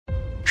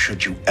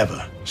Should you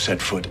ever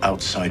set foot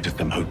outside of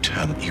them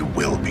hotel, you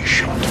will be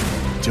shot.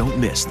 Don't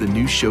miss the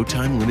new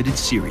Showtime limited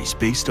series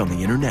based on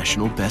the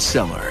international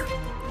bestseller.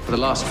 For the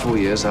last 4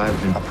 years, I've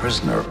been a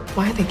prisoner.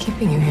 Why are they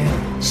keeping you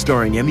here?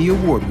 Starring Emmy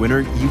Award winner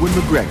Ewan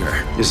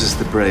McGregor. This is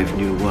the brave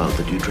new world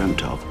that you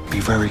dreamt of. Be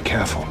very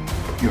careful.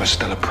 You are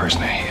still a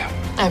prisoner here.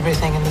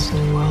 Everything in this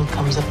new world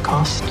comes at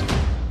cost.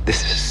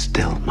 This is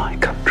still my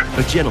country.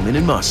 A Gentleman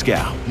in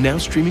Moscow, now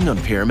streaming on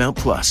Paramount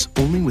Plus,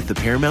 only with the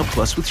Paramount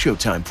Plus with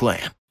Showtime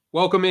plan.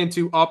 Welcome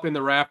into Up in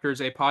the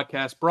Rafters, a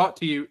podcast brought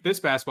to you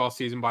this basketball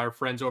season by our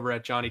friends over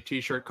at Johnny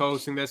T-Shirt.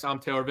 Co-hosting this, I'm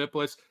Taylor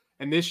Vippolis,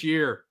 and this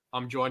year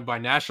I'm joined by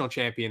national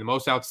champion, the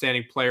most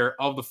outstanding player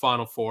of the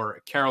Final Four,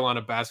 a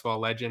Carolina basketball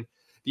legend,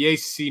 the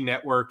ACC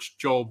Network's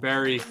Joel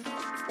Berry.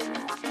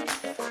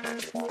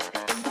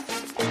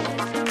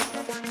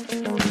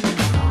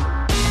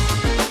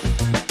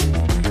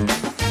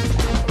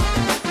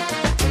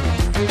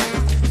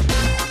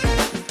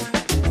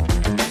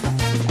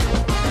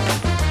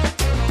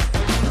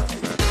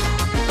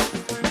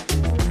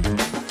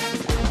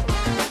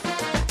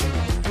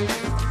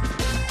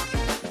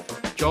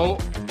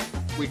 Joel,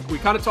 we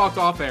kind of talked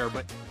off air,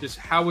 but just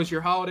how was your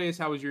holidays?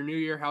 How was your New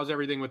Year? How's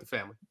everything with the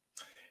family?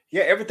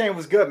 Yeah, everything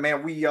was good,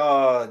 man. We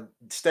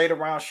stayed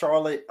around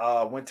Charlotte,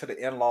 went to the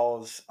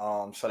in-laws.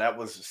 So that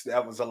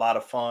was a lot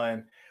of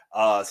fun.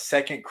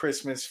 Second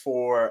Christmas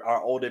for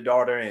our older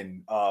daughter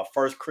and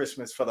first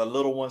Christmas for the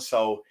little one.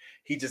 So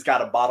he just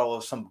got a bottle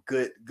of some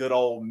good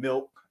old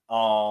milk,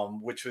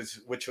 which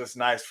was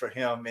nice for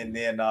him. And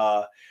then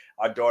our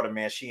daughter,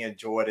 man, she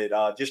enjoyed it.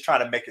 Just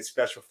trying to make it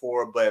special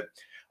for her, but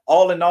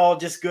all in all,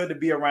 just good to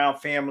be around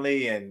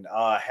family and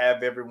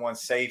have everyone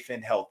safe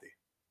and healthy.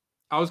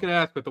 I was going to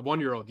ask, but the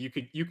 1-year-old, you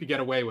could get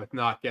away with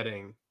not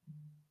getting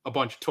a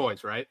bunch of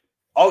toys, right?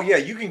 Oh yeah,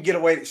 you can get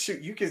away.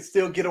 Shoot, you can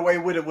still get away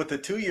with it with the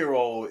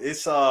 2-year-old.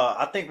 It's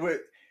I think we're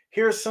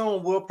here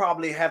soon. We'll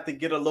probably have to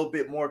get a little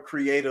bit more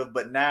creative,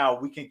 but now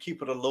we can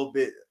keep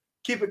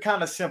it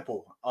kind of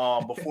simple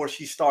before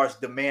she starts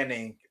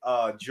demanding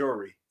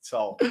jewelry.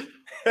 So.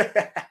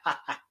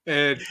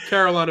 And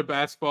Carolina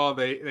basketball,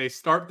 they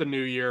start the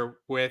new year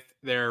with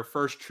their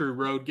first true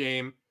road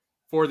game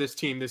for this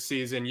team this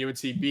season.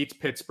 UNC beats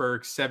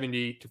Pittsburgh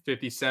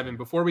 70-57.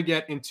 Before we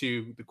get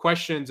into the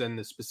questions and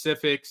the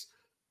specifics,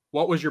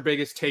 what was your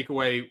biggest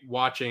takeaway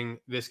watching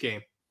this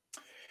game?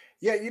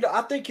 Yeah,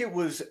 I think it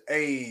was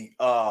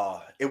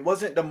it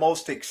wasn't the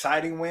most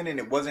exciting win and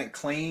it wasn't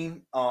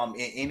clean in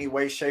any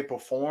way, shape, or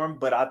form,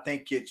 but I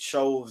think it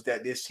shows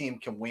that this team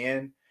can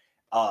win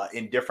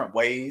in different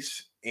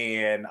ways.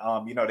 And,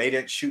 they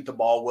didn't shoot the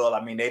ball well.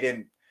 I mean, they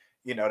didn't,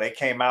 they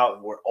came out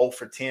and were 0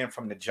 for 10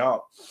 from the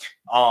jump.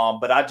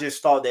 But I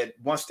just thought that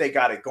once they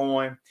got it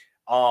going,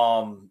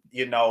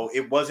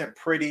 it wasn't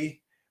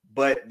pretty,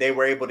 but they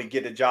were able to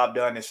get the job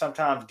done. And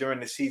sometimes during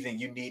the season,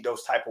 you need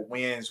those type of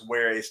wins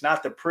where it's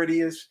not the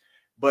prettiest,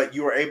 but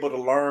you are able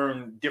to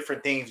learn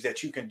different things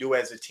that you can do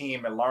as a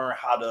team and learn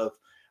how to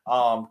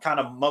kind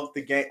of muck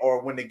the game,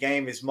 or when the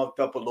game is mucked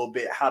up a little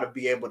bit, how to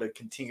be able to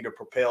continue to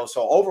propel.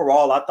 So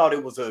overall, I thought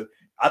it was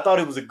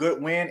a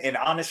good win. And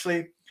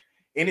honestly,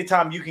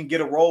 anytime you can get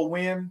a road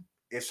win,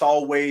 it's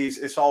always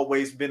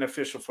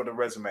beneficial for the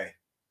resume.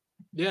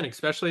 Yeah, and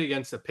especially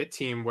against a Pitt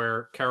team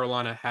where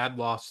Carolina had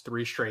lost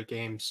 3 straight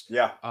games.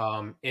 Yeah.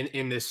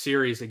 In this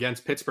series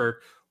against Pittsburgh.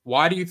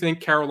 Why do you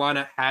think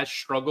Carolina has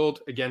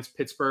struggled against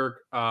Pittsburgh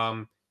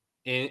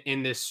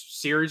in this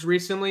series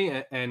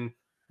recently? And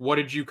what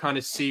did you kind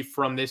of see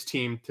from this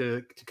team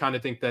to kind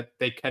of think that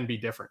they can be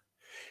different?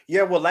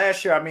 Yeah, well,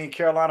 last year, I mean,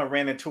 Carolina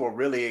ran into a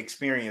really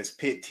experienced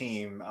Pitt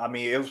team. I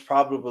mean, it was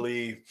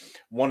probably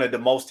one of the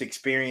most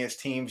experienced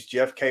teams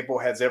Jeff Capel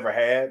has ever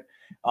had.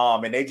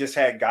 And they just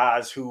had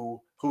guys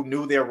who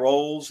knew their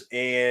roles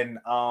and,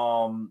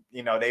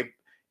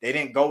 they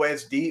didn't go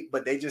as deep,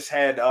 but they just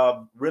had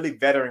really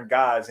veteran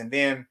guys. And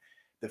then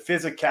the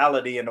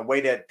physicality and the way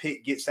that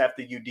Pitt gets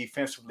after you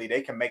defensively, they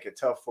can make it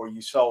tough for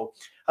you. So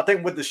I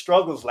think with the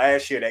struggles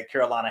last year that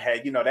Carolina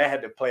had, they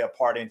had to play a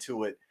part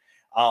into it,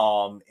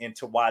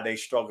 into why they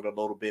struggled a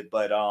little bit.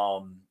 But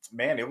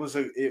man, it was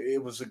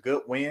a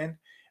good win.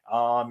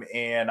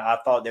 And I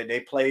thought that they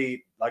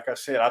played, like I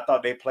said, I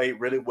thought they played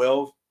really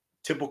well.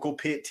 Typical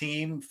Pitt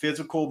team,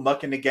 physical,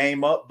 mucking the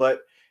game up,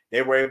 but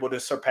they were able to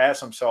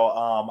surpass them. So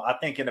I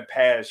think in the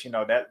past,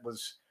 that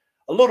was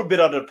a little bit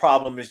of the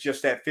problem, is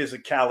just that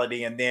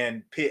physicality, and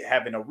then Pitt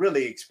having a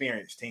really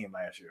experienced team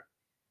last year.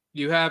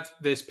 You have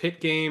this Pitt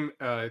game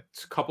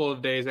it's a couple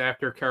of days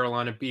after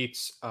Carolina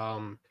beats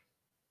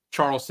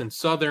Charleston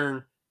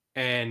Southern,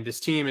 and this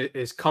team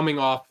is coming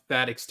off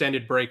that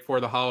extended break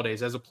for the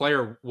holidays. As a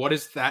player, what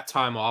is that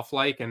time off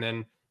like? And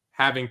then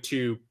having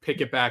to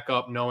pick it back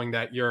up knowing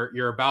that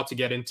you're about to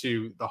get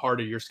into the heart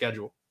of your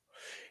schedule.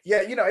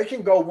 Yeah, it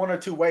can go one or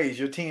two ways.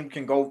 Your team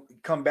can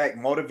come back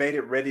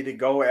motivated, ready to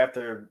go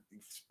after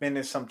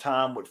spending some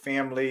time with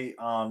family,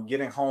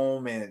 getting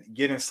home and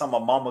getting some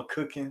of mama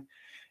cooking.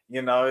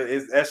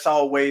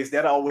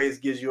 That always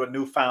gives you a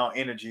newfound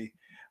energy.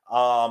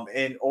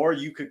 Or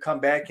you could come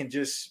back and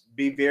just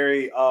be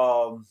very,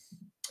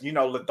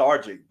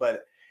 lethargic.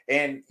 But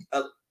And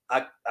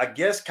I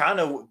guess kind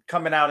of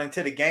coming out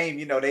into the game,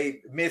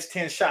 they missed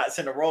 10 shots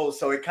in a row.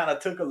 So it kind of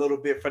took a little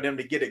bit for them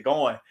to get it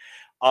going.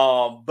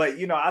 But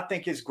I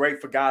think it's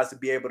great for guys to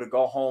be able to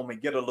go home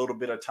and get a little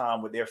bit of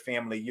time with their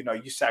family.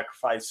 You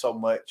sacrifice so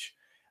much,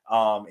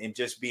 and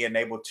just being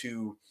able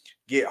to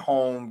get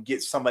home,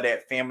 get some of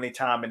that family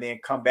time, and then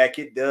come back,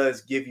 it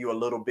does give you a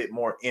little bit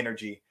more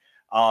energy.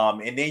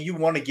 And then you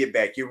want to get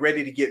back. You're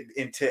ready to get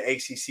into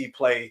ACC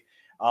play,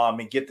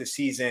 and get the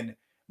season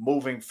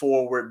moving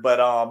forward. But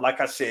like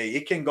I said,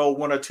 it can go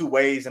one or two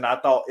ways. And I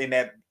thought in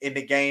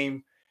the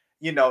game,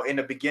 in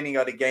the beginning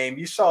of the game,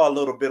 you saw a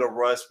little bit of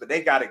rust, but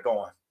they got it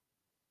going.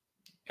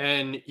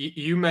 And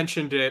you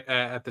mentioned it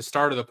at the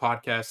start of the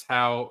podcast,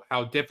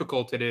 how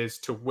difficult it is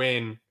to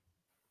win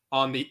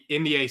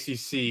in the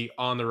ACC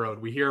on the road.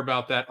 We hear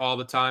about that all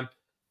the time.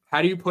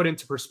 How do you put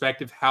into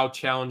perspective how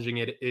challenging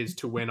it is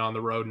to win on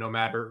the road, no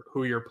matter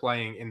who you're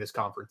playing in this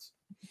conference?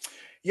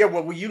 Yeah,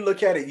 well, when you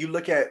look at it,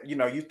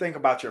 you think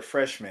about your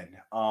freshmen,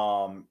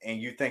 and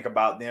you think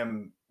about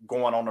them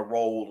going on the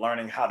road,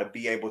 learning how to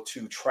be able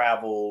to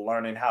travel,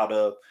 learning how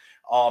to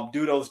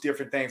do those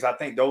different things. I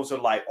think those are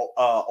like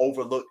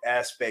overlooked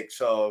aspects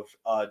of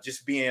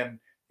just being,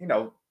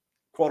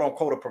 quote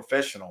unquote, a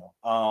professional.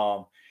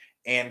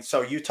 And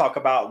so you talk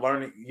about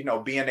learning,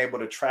 being able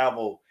to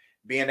travel,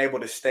 being able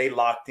to stay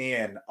locked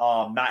in,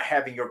 not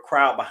having your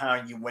crowd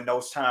behind you when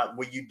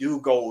you do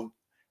go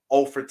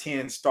 0 for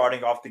 10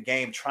 starting off the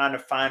game, trying to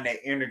find that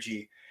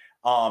energy.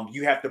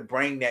 You have to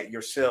bring that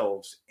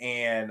yourselves.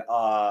 And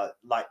I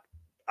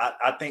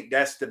think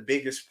that's the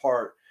biggest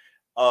part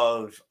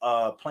of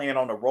playing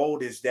on the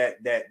road, is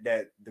that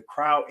the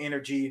crowd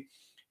energy,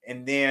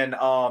 and then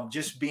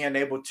just being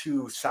able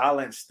to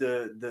silence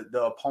the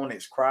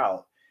opponent's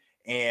crowd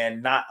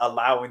and not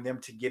allowing them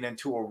to get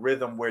into a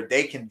rhythm where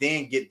they can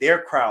then get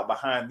their crowd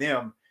behind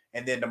them,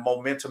 and then the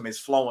momentum is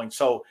flowing.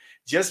 So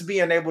just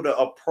being able to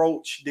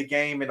approach the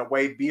game in a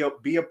way, be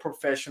a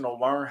professional,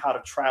 learn how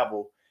to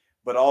travel,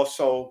 but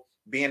also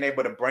being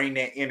able to bring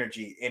that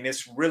energy. And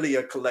it's really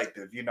a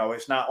collective.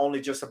 It's not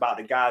only just about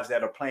the guys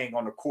that are playing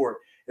on the court.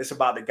 It's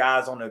about the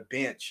guys on the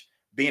bench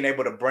being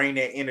able to bring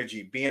that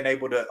energy, being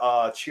able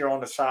to cheer on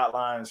the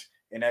sidelines,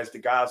 and as the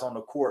guys on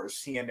the court are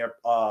seeing their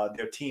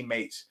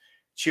teammates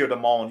cheer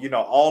them on.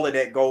 All of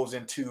that goes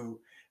into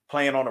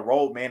playing on the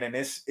road, man. And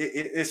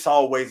it's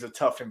always a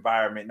tough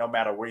environment, no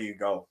matter where you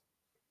go.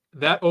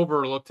 That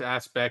overlooked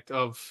aspect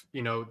of,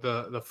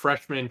 the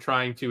freshmen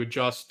trying to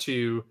adjust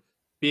to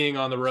being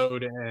on the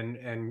road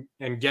and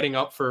getting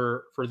up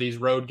for these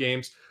road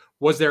games.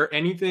 Was there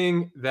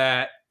anything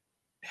that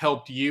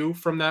helped you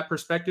from that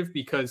perspective?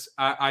 Because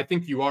I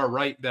think you are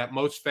right that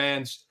most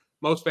fans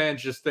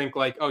just think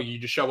like, oh, you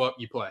just show up,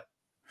 you play.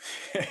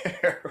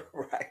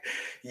 Right.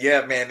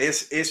 Yeah, man.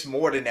 It's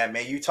more than that,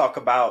 man. You talk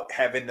about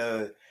having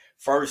to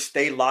first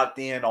stay locked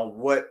in on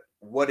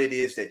what it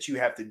is that you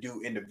have to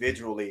do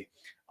individually,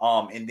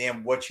 and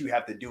then what you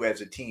have to do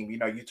as a team.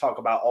 You talk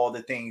about all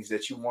the things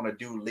that you want to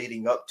do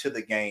leading up to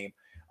the game,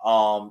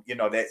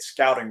 that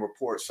scouting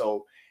report.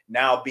 So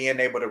now being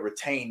able to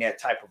retain that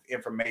type of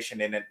information,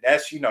 and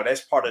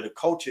that's part of the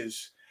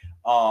coaches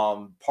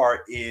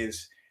part,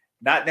 is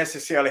not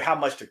necessarily how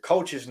much the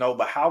coaches know,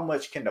 but how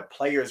much can the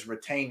players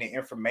retain the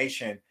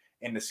information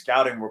in the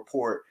scouting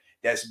report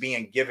that's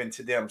being given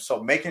to them.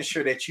 So making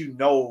sure that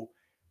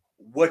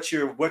what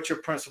your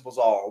principles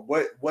are,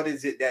 what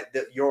is it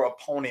that your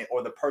opponent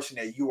or the person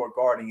that you are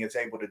guarding is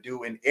able to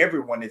do, and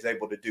everyone is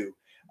able to do,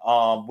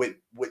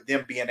 with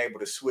them being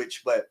able to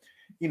switch. But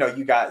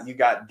you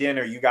got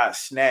dinner, you got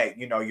snack,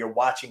 you're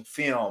watching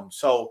film.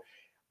 So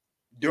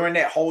during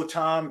that whole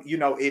time,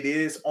 it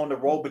is on the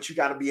road, but you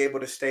got to be able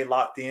to stay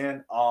locked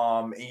in.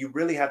 And you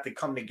really have to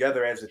come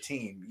together as a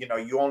team.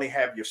 You only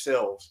have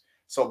yourselves.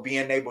 So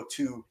being able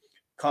to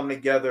come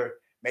together,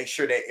 make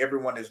sure that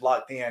everyone is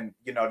locked in,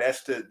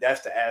 that's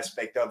the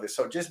aspect of it.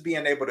 So just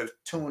being able to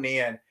tune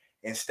in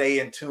and stay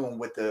in tune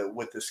with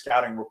the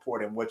scouting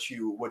report and what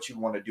you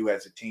want to do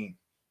as a team.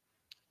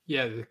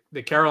 Yeah,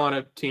 the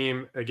Carolina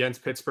team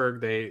against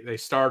Pittsburgh, they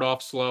start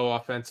off slow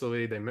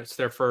offensively. They missed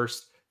their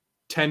first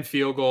 10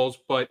 field goals,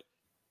 but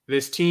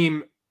this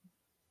team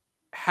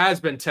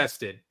has been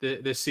tested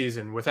this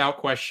season without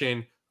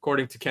question.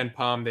 According to Ken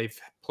Palm, they've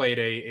played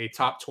a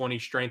top 20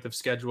 strength of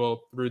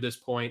schedule through this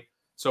point.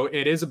 So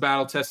it is a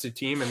battle-tested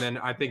team. And then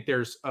I think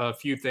there's a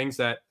few things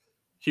that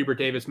Hubert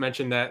Davis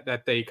mentioned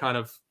that they kind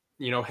of,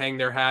 hang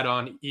their hat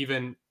on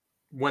even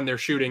when their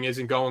shooting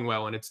isn't going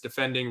well, and it's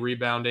defending,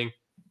 rebounding,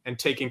 and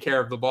taking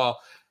care of the ball.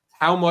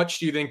 How much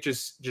do you think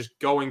just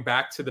going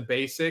back to the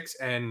basics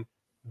and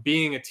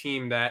being a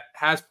team that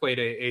has played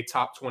a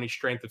top 20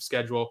 strength of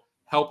schedule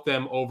help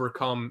them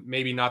overcome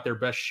maybe not their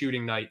best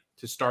shooting night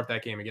to start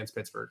that game against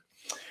Pittsburgh?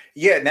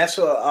 Yeah, and that's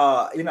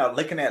what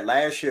looking at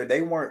last year,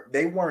 they weren't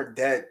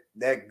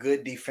that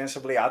good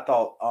defensively. I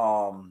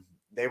thought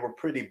they were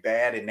pretty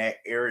bad in that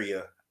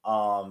area.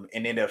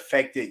 And it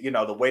affected,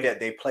 the way that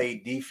they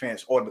played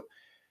defense, or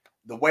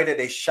the way that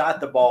they shot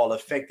the ball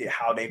affected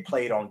how they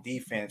played on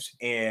defense.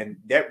 And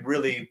that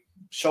really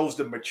shows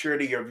the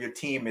maturity of your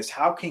team is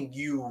how can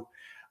you,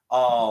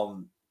 how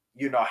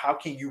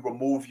can you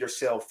remove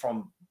yourself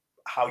from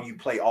how you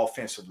play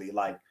offensively?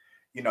 Like,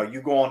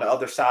 you go on the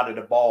other side of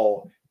the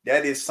ball.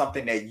 That is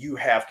something that you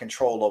have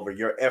control over,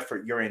 your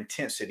effort, your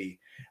intensity.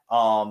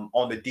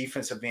 On the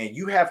defensive end,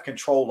 you have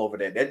control over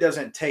that. That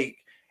doesn't take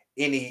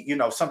any,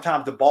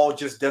 sometimes the ball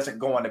just doesn't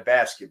go in the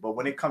basket. But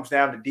when it comes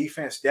down to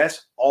defense,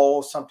 that's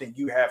all something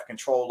you have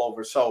control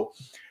over. So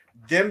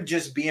them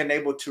just being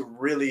able to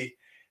really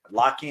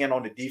lock in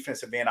on the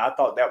defensive end, I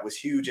thought that was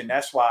huge. And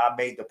that's why I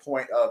made the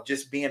point of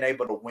just being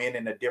able to win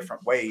in a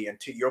different way. And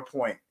to your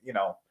point,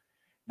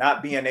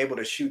 not being able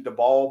to shoot the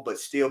ball, but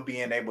still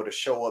being able to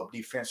show up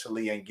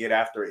defensively and get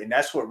after it. And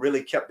that's what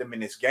really kept them in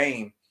this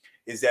game,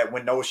 is that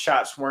when those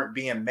shots weren't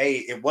being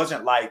made, it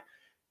wasn't like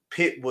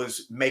Pitt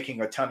was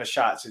making a ton of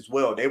shots as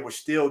well. They were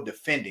still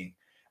defending.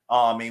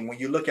 When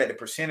you look at the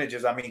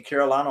percentages,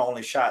 Carolina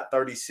only shot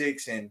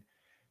 36 and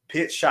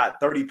Pitt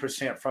shot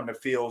 30% from the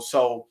field.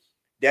 So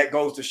that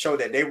goes to show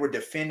that they were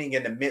defending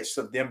in the midst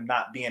of them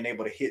not being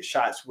able to hit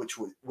shots,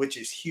 which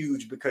is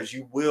huge, because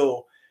you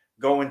will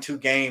go into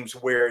games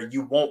where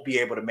you won't be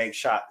able to make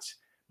shots,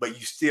 but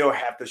you still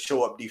have to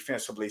show up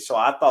defensively. So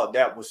I thought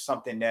that was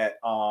something that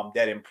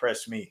that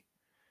impressed me.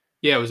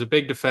 Yeah, it was a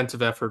big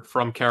defensive effort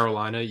from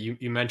Carolina.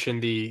 You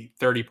mentioned the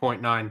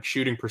 30.9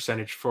 shooting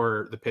percentage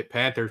for the Pitt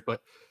Panthers,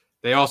 but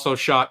they also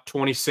shot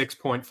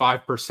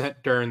 26.5%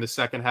 during the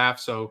second half.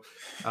 So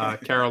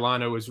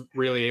Carolina was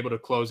really able to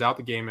close out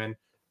the game. And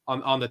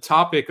on the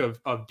topic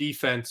of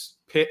defense,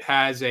 Pitt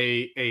has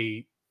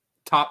a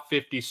top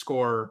 50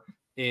 scorer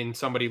in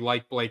somebody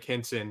like Blake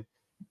Hinson,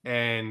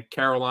 and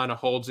Carolina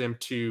holds him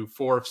to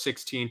 4 of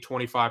 16,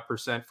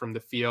 25% from the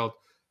field,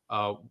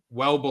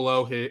 well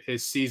below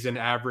his season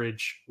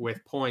average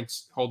with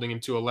points, holding him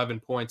to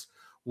 11 points.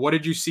 What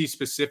did you see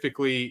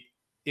specifically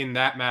in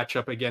that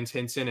matchup against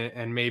Hinson,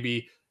 and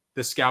maybe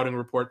the scouting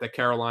report that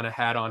Carolina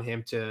had on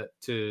him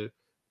to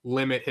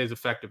limit his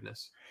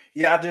effectiveness?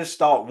 Yeah, I just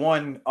thought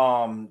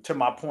to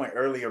my point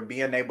earlier,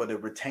 being able to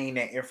retain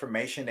that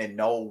information and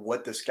know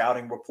what the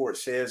scouting report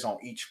says on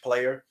each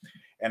player.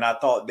 And I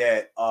thought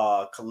that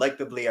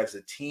collectively as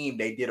a team,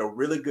 they did a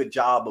really good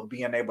job of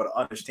being able to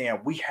understand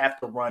we have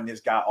to run this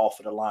guy off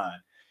of the line.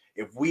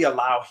 If we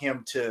allow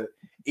him to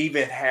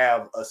even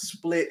have a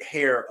split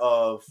hair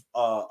of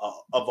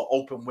an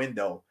open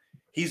window,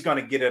 he's going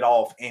to get it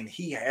off, and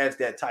he has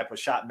that type of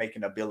shot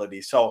making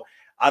ability. So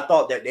I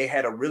thought that they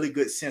had a really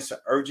good sense of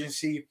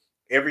urgency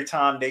every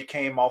time they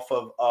came off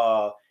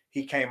of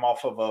he came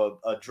off of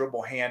a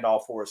dribble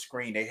handoff or a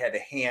screen. They had a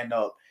hand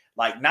up,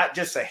 like not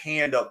just a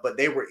hand up, but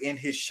they were in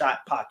his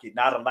shot pocket,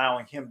 not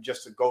allowing him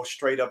just to go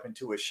straight up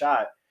into a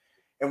shot.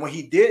 And when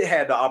he did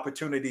have the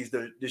opportunities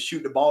to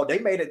shoot the ball, they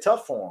made it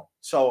tough for him.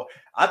 So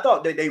I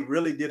thought that they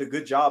really did a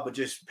good job of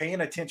just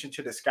paying attention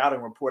to the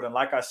scouting report. And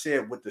like I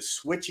said, with the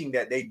switching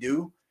that they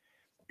do,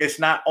 it's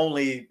not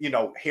only,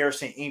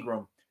 Harrison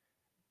Ingram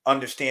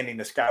understanding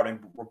the scouting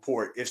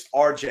report. It's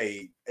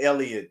RJ,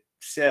 Elliott,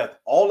 Seth.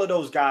 All of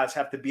those guys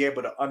have to be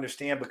able to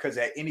understand, because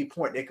at any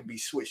point they could be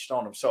switched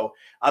on them. So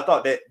I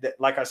thought that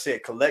like I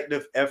said,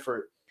 collective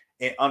effort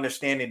and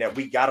understanding that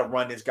we got to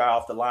run this guy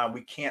off the line.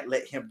 We can't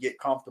let him get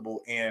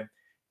comfortable. And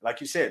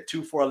like you said,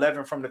 2 for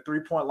 11 from the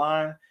 3-point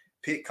line.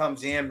 Pitt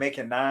comes in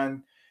making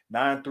nine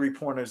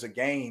 3-pointers a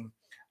game,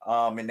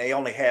 and they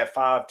only had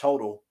 5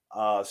 total.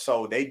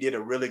 So they did a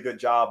really good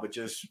job of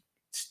just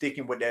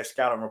sticking with that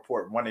scouting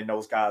report, running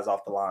those guys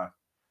off the line.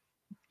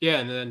 Yeah,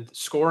 and then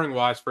scoring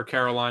wise for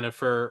Carolina,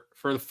 for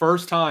the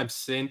first time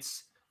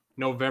since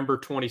November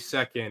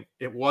 22nd,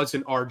 it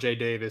wasn't RJ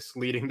Davis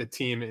leading the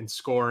team in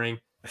scoring.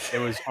 It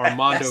was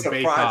Armando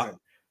Bacot.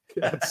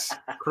 That's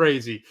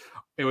crazy.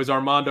 It was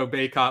Armando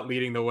Bacot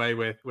leading the way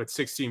with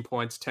 16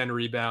 points, 10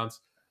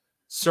 rebounds,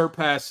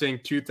 surpassing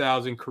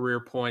 2,000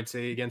 career points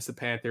against the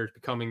Panthers,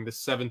 becoming the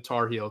 7th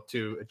Tar Heel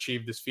to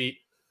achieve this feat.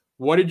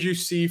 What did you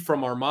see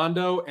from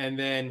Armando? And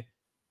then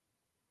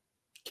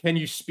can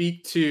you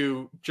speak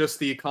to just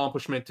the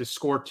accomplishment to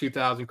score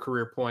 2,000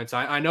 career points?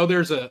 I know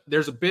there's a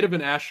bit of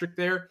an asterisk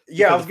there.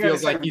 Yeah, I was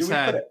feels like he's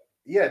had.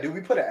 Do we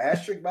put an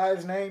asterisk by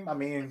his name? I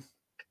mean,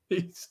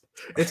 it's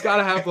got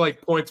to have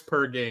like points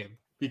per game,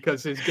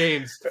 because his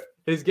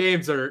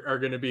games are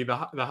going to be the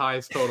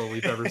highest total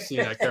we've ever seen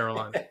at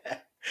Carolina.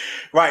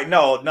 Right.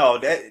 No,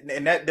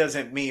 that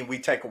doesn't mean we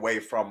take away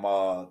from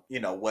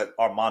what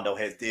Armando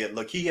has did.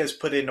 Look, he has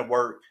put in the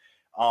work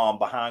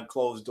behind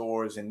closed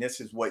doors, and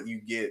this is what you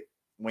get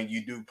when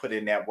you do put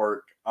in that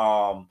work.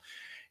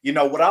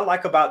 What I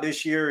like about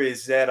this year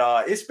is that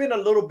it's been a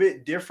little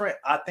bit different.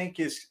 I think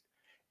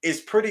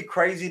it's pretty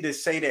crazy to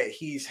say that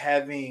he's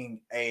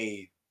having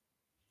a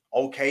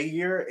okay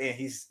year and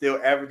he's still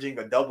averaging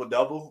a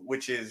double-double,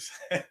 which is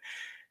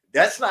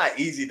that's not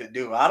easy to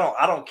do. I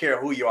don't care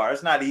who you are.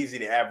 It's not easy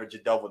to average a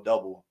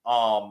double-double.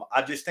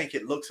 I just think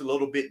it looks a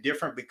little bit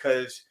different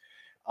because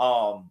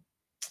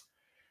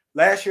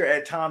last year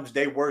at times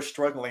they were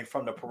struggling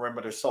from the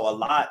perimeter.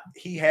 So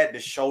he had to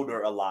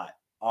shoulder a lot.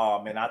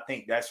 And I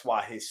think that's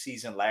why his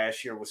season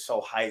last year was so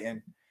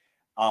heightened.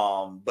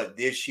 But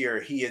this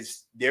year he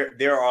is there.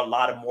 There are a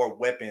lot of more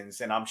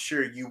weapons, and I'm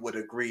sure you would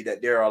agree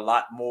that there are a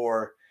lot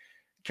more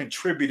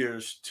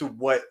contributors to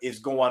what is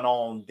going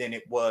on than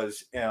it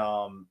was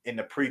in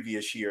the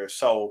previous year.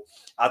 So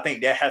I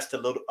think that has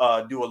to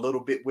do a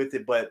little bit with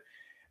it. But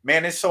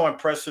man, it's so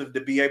impressive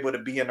to be able to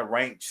be in the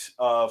ranks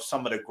of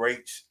some of the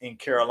greats in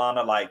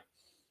Carolina. Like,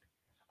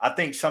 I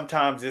think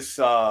sometimes it's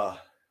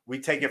we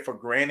take it for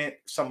granted,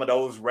 some of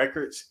those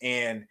records,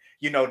 and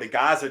the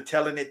guys are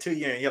telling it to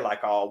you, and you're like,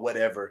 oh,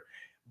 whatever.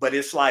 But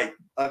it's like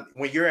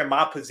when you're in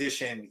my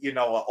position, an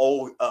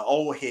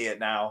old head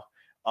now.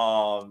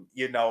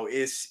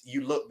 It's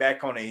you look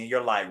back on it and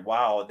you're like,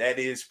 wow, that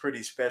is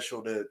pretty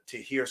special to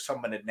hear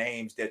some of the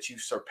names that you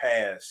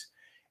surpass,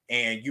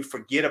 and you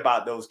forget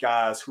about those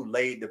guys who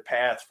laid the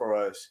path for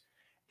us,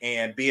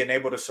 and being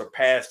able to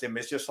surpass them.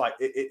 It's just like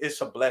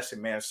it's a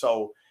blessing, man.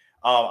 So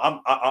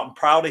I'm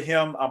proud of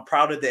him. I'm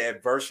proud of the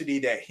adversity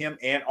that him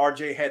and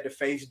RJ had to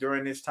face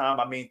during this time.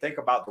 I mean, think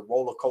about the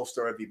roller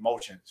coaster of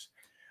emotions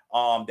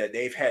that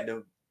they've had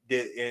to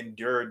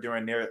endure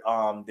during their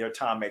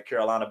time at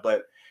Carolina.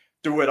 But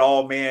through it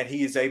all, man,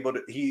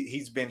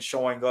 he's been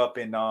showing up,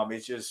 and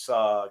it's just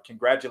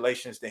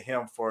congratulations to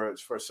him for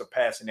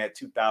surpassing that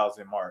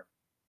 2,000 mark.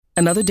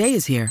 Another day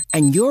is here,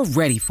 and you're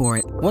ready for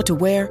it. What to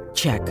wear?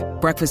 Check.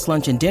 Breakfast,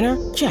 lunch, and dinner?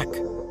 Check.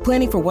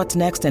 Planning for what's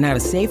next and how to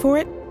save for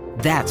it?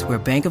 That's where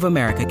Bank of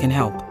America can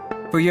help.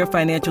 For your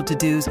financial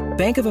to-dos,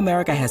 Bank of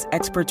America has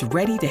experts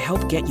ready to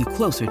help get you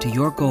closer to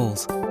your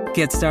goals.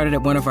 Get started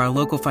at one of our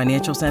local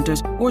financial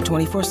centers or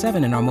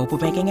 24/7 in our mobile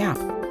banking app.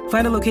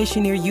 Find a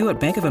location near you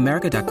at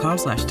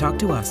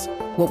bankofamerica.com/talktous.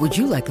 What would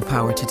you like the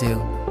power to do?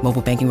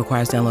 Mobile banking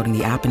requires downloading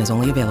the app and is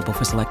only available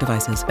for select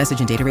devices. Message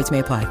and data rates may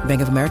apply.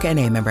 Bank of America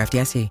N.A., member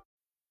FDIC.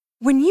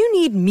 When you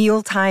need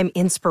mealtime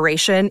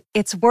inspiration,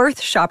 it's worth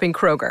shopping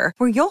Kroger,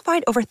 where you'll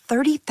find over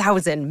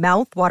 30,000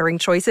 mouth-watering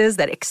choices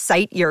that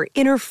excite your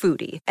inner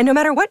foodie. And no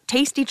matter what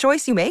tasty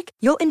choice you make,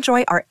 you'll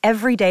enjoy our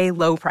everyday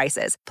low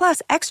prices,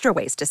 plus extra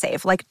ways to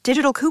save, like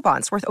digital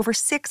coupons worth over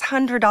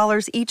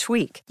 $600 each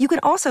week. You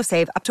can also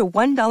save up to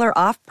 $1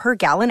 off per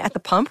gallon at the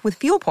pump with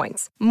fuel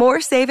points.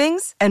 More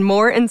savings and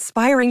more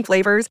inspiring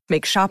flavors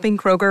make shopping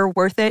Kroger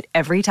worth it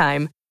every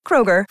time.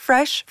 Kroger,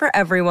 fresh for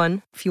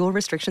everyone. Fuel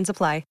restrictions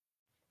apply.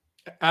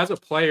 As a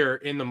player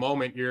in the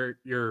moment,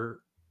 you're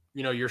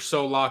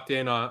so locked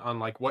in on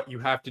like what you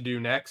have to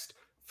do next.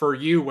 For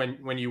you,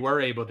 when you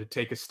were able to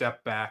take a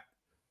step back,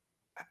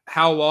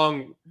 how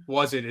long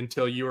was it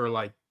until you were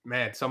like,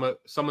 man, some of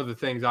the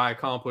things I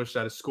accomplished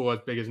at a school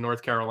as big as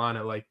North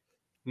Carolina, like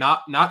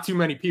not too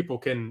many people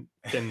can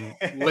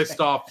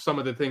list off some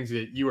of the things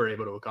that you were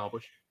able to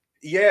accomplish.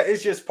 Yeah,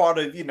 it's just part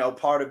of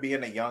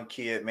being a young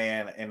kid,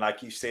 man. And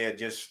like you said,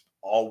 just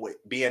always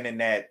being in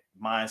that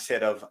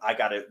mindset of I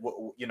gotta,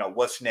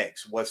 what's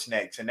next.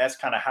 And that's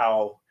kind of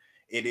how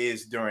it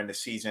is during the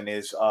season,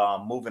 is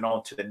moving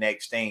on to the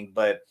next thing.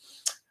 But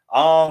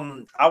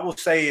I will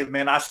say,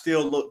 man, I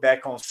still look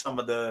at some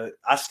of the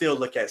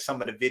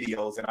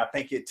videos, and I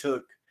think it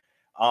took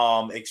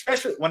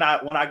especially when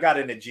I got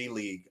in the G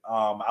League,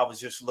 I was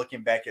just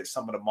looking back at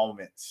some of the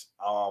moments.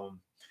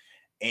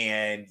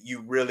 And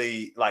you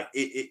really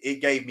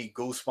it gave me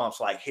goosebumps,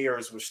 like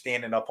hairs were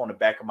standing up on the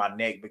back of my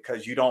neck,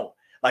 because you don't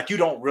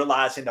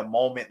realize in the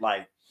moment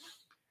like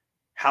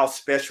how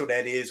special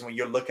that is when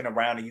you're looking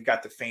around and you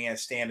got the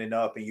fans standing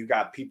up and you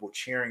got people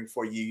cheering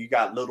for you. You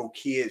got little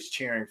kids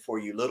cheering for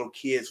you, little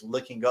kids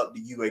looking up to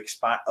you,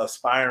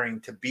 aspiring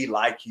to be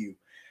like you.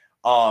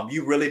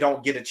 You really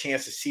don't get a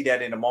chance to see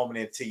that in the moment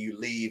until you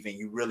leave, and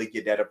you really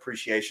get that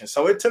appreciation.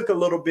 So it took a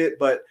little bit,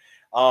 but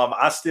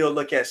I still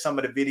look at some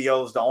of the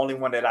videos. The only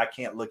one that I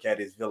can't look at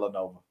is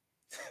Villanova.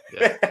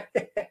 Yeah.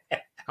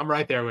 I'm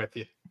right there with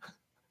you.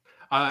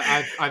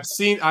 I've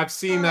seen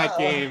that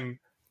game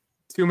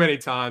too many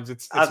times.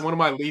 It's one of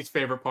my least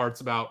favorite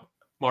parts about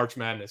March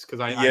Madness, because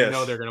I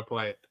know they're going to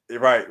play it.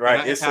 Right.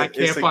 I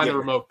can't find the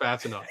remote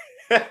fast enough.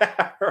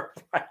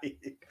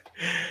 Right.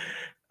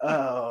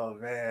 Oh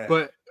man.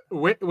 But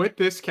with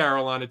this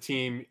Carolina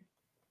team,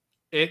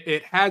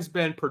 it has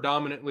been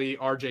predominantly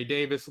RJ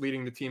Davis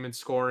leading the team in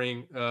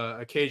scoring.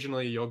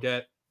 Occasionally you'll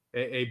get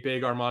a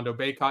big Armando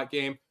Bacot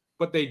game,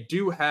 but they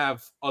do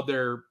have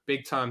other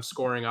big time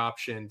scoring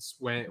options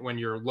when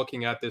you're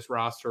looking at this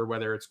roster,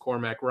 whether it's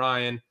Cormac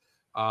Ryan,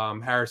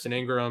 Harrison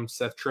Ingram,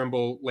 Seth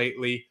Trimble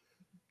lately.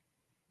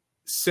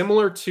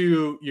 Similar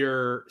to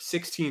your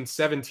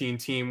 16-17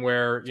 team,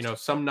 where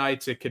some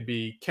nights it could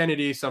be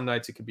Kennedy, some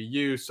nights it could be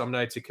you, some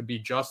nights it could be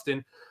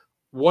Justin.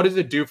 What does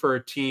it do for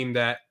a team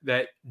that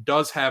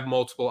does have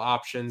multiple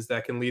options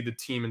that can lead the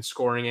team in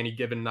scoring any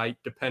given night,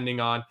 depending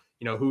on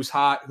who's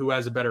hot, who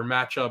has a better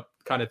matchup,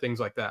 kind of things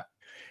like that?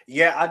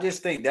 Yeah, I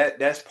just think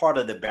that's part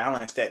of the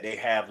balance that they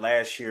have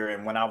last year.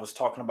 And when I was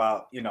talking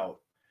about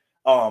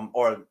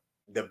or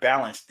the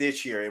balance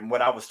this year, and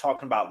what I was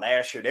talking about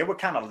last year, they were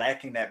kind of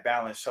lacking that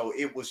balance. So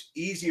it was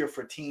easier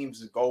for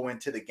teams to go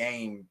into the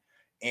game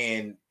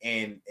and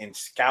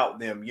scout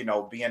them,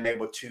 being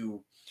able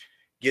to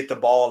get the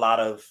ball out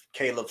of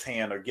Caleb's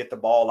hand or get the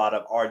ball out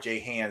of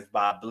RJ hands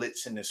by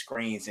blitzing the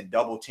screens and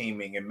double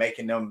teaming and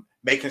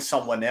making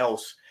someone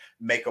else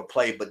make a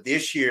play. But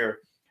this year,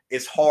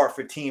 it's hard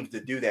for teams to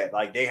do that.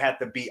 Like, they have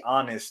to be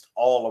honest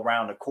all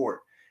around the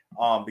court.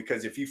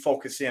 Because if you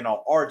focus in on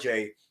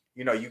RJ,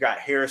 you got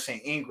Harrison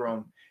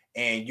Ingram,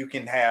 and you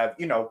can have,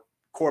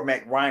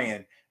 Cormac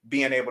Ryan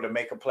being able to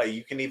make a play.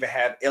 You can even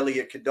have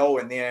Elliot Cadeau,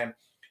 and then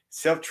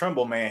Seth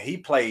Trimble, man, he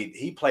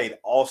played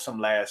awesome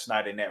last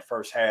night in that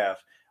first half.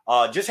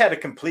 Just had a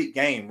complete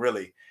game,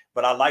 really.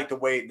 But I like the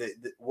way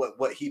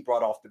what he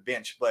brought off the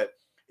bench. But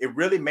it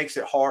really makes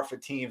it hard for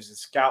teams to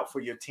scout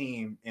your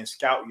team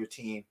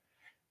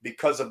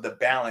because of the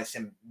balance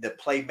and the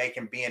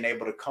playmaking being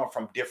able to come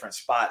from different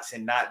spots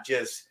and not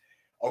just,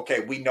 okay,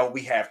 we know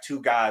we have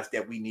two guys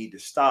that we need to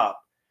stop,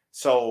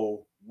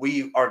 so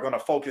we are going to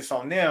focus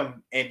on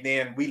them, and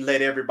then we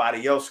let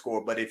everybody else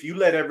score. But if you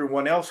let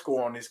everyone else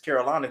score on this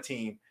Carolina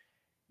team,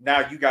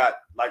 now you got,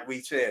 like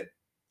we said,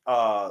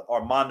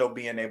 Armando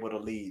being able to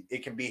lead.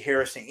 It can be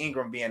Harrison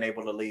Ingram being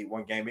able to lead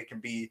one game. It can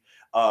be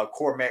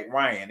Cormac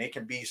Ryan. It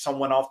can be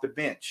someone off the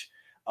bench.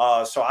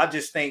 So I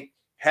just think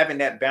having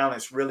that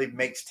balance really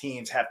makes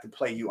teams have to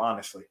play you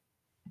honestly.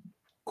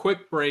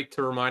 Quick break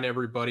to remind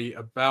everybody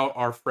about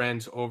our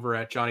friends over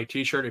at Johnny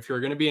T-Shirt. If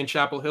you're going to be in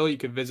Chapel Hill, you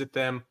could visit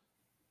them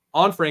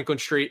on Franklin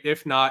Street.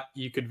 If not,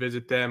 you could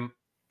visit them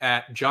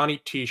at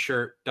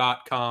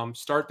johnnytshirt.com.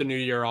 Start the new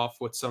year off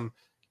with some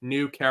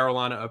new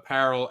Carolina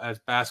apparel as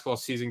basketball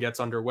season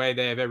gets underway.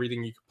 They have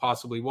everything you could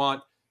possibly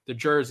want. The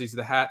jerseys,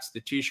 the hats,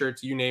 the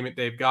T-shirts, you name it,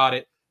 they've got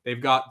it.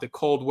 They've got the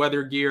cold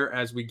weather gear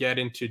as we get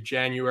into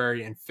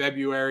January and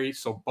February,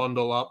 so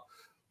bundle up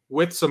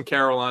with some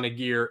Carolina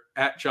gear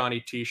at Johnny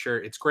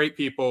T-Shirt. It's great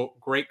people,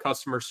 great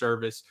customer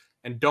service,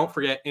 and don't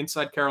forget,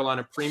 Inside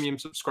Carolina premium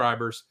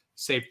subscribers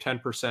save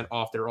 10%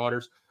 off their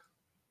orders.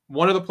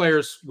 One of the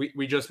players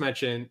we just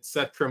mentioned,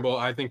 Seth Trimble,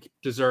 I think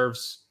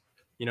deserves,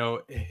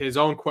 his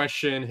own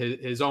question,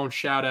 his own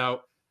shout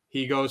out.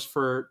 He goes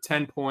for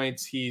 10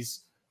 points.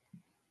 He's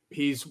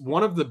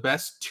one of the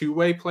best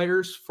two-way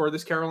players for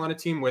this Carolina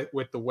team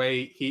with the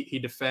way he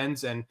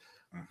defends, and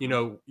you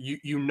know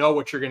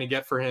what you're going to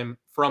get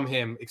from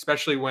him,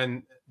 especially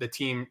when the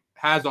team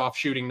has off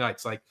shooting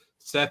nights. Like,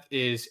 Seth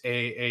is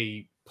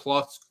a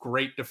plus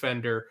great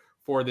defender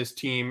for this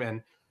team,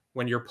 and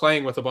when you're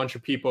playing with a bunch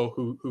of people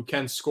who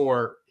can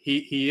score,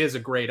 he is a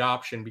great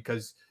option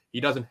because he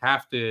doesn't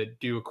have to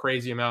do a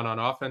crazy amount on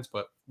offense,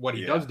 but what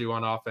he does do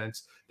on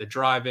offense, the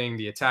driving,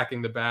 the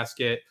attacking the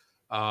basket,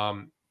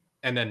 and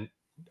then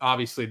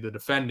obviously the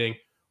defending.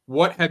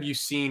 What have you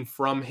seen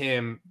from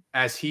him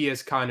as he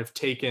has kind of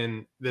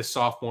taken this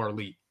sophomore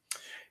leap?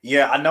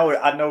 Yeah, I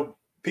know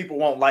people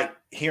won't like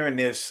hearing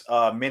this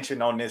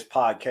mentioned on this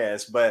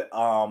podcast, but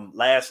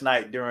last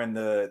night during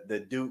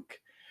the Duke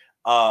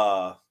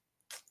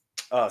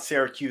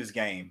Syracuse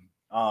game,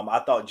 I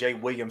thought Jay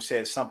Williams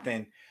said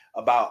something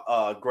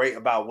about great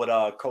about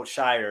what Coach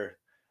Shire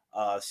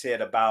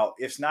said about,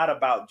 it's not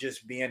about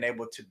just being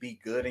able to be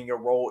good in your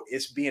role,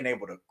 it's being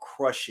able to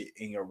crush it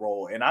in your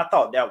role. And I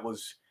thought that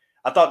was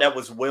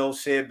well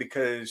said,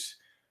 because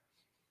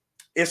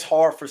it's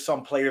hard for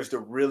some players to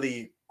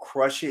really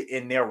crush it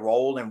in their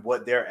role and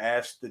what they're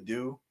asked to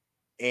do.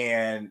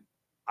 And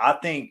I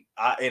think,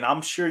 and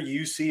I'm sure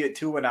you see it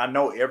too, and I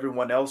know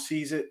everyone else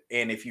sees it.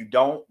 And if you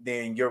don't,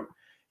 then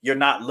you're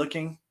not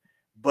looking.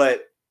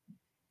 But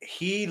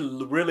he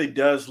really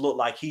does look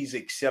like he's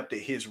accepted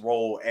his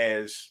role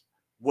as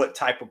what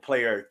type of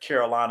player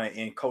Carolina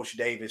and Coach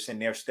Davis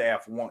and their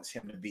staff wants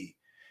him to be.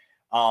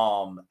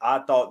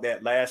 I thought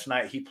that last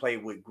night he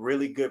played with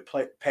really good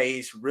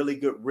pace, really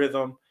good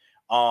rhythm.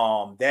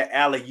 That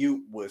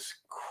alley-oop was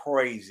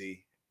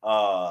crazy.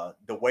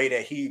 The way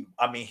that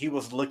he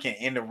was looking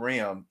in the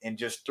rim and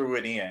just threw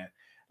it in.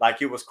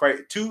 Like, it was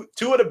crazy.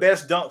 Two of the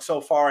best dunks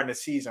so far in the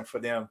season for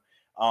them,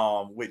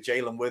 with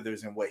Jalen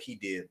Withers and what he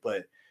did.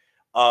 But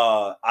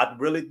I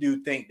really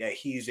do think that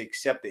he's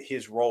accepted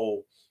his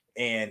role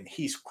and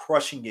he's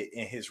crushing it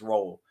in his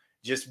role.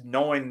 Just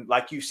knowing,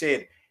 like you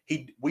said,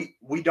 they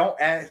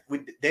don't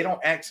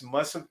ask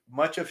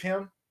much of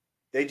him.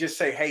 They just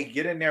say, hey,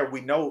 get in there.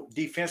 We know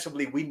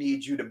defensively we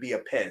need you to be a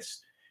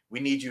pest. We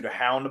need you to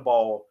hound the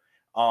ball,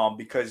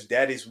 because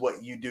that is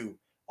what you do.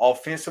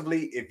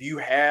 Offensively, if you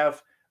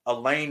have a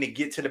lane to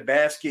get to the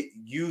basket,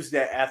 use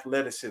that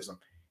athleticism.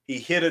 He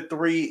hit a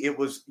three. It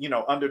was,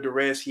 under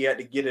duress. He had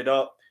to get it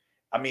up.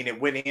 It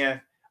went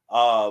in.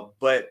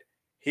 But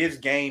his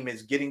game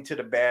is getting to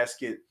the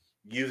basket,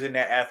 using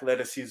that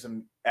athleticism,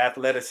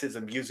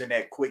 using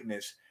that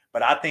quickness.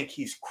 But I think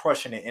he's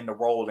crushing it in the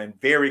role and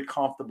very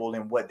comfortable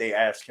in what they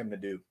ask him to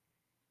do.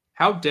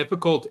 How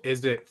difficult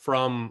is it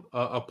from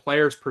a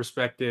player's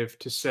perspective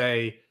to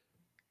say,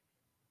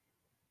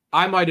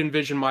 I might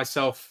envision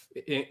myself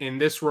in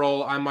this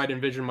role. I might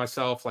envision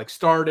myself like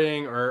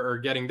starting or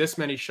getting this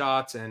many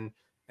shots and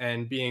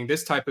being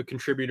this type of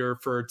contributor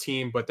for a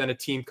team. But then a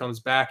team comes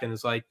back and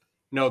is like,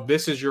 no,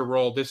 this is your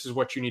role. This is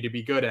what you need to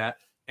be good at.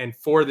 And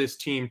for this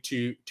team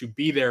to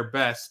be their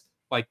best,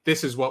 like,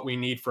 this is what we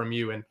need from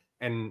you. And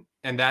and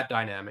that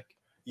dynamic.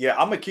 Yeah,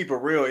 I'm gonna keep it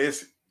real.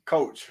 It's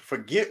coach.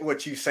 Forget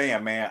what you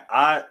saying, man.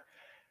 I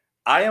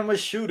am a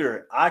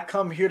shooter. I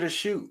come here to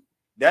shoot.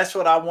 That's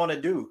what I want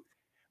to do.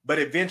 But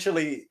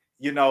eventually,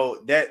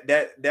 that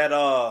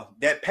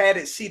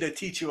padded seat will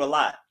teach you a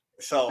lot.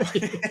 So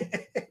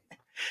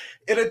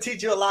it'll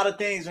teach you a lot of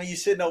things when you're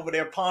sitting over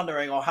there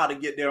pondering on how to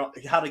get there,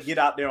 how to get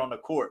out there on the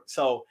court.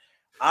 So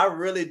I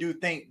really do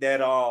think that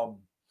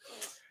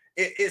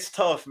it's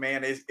tough,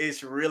 man.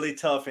 It's really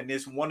tough, and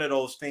it's one of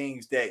those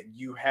things that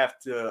you have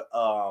to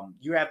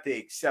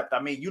accept. I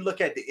mean, you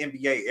look at the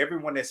NBA.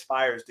 Everyone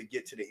aspires to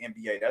get to the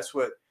NBA. That's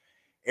what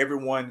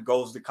everyone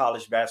goes to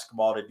college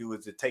basketball to do,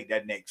 is to take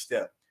that next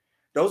step.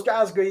 Those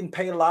guys getting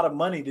paid a lot of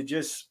money to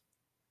just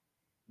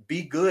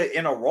be good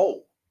in a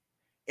role.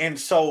 And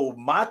so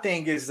my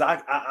thing is,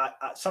 I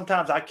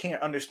sometimes I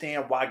can't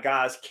understand why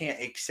guys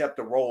can't accept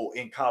a role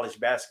in college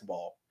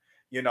basketball,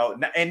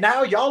 and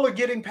now y'all are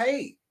getting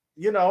paid,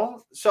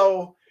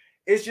 so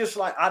it's just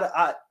like,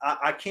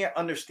 I can't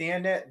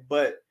understand that,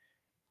 but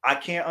I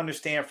can't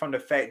understand from the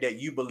fact that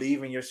you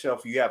believe in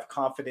yourself, you have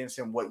confidence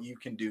in what you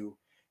can do,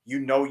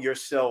 you know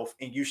yourself,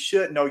 and you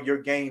should know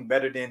your game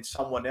better than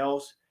someone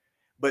else.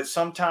 But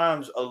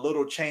sometimes a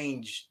little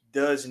change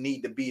does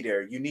need to be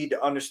there. You need to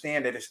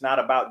understand that it's not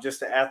about just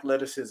the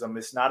athleticism.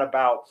 It's not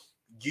about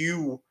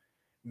you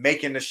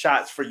making the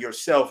shots for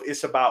yourself.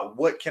 It's about,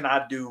 what can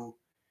I do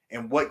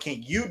and what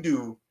can you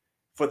do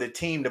for the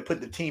team to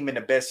put the team in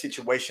the best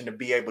situation to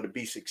be able to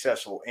be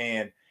successful.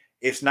 And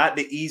it's not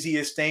the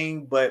easiest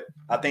thing, but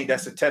I think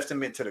that's a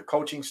testament to the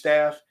coaching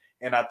staff.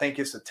 And I think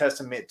it's a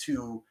testament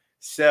to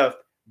Seth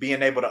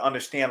being able to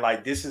understand,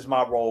 like, this is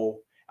my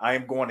role. I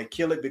am going to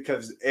kill it,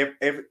 because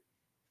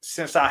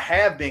since I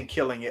have been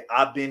killing it,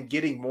 I've been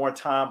getting more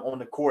time on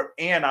the court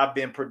and I've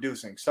been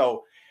producing.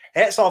 So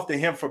hats off to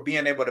him for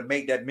being able to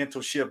make that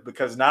mental shift,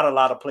 because not a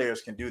lot of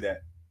players can do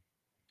that.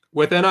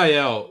 With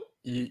NIL,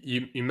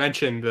 you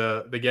mentioned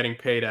the getting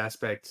paid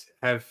aspect.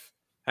 Have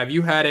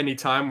you had any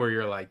time where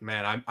you're like,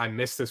 man, I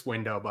missed this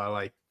window by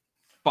like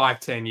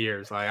 5-10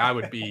 years? Like, I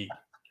would be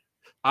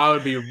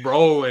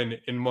rolling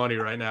in money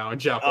right now in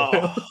Chapel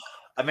Hill.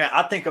 I mean,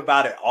 I think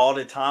about it all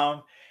the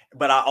time,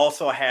 but I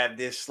also have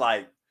this,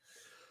 like,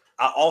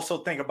 I also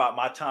think about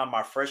my time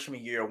my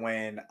freshman year,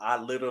 when I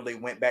literally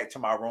went back to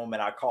my room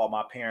and I called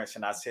my parents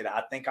and I said,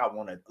 I think I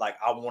want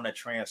to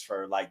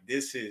transfer. Like,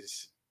 this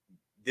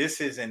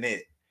isn't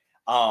it.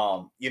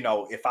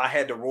 If I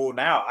had the rule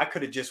now, I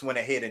could have just went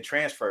ahead and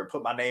transferred,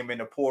 put my name in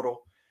the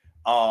portal,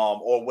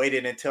 or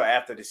waited until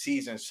after the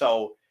season.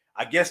 So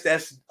I guess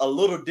that's a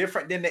little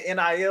different than the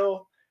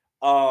NIL.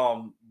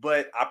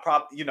 But I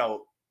probably,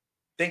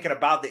 thinking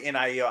about the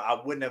NIL,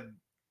 I wouldn't have,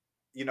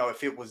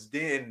 if it was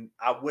then,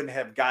 I wouldn't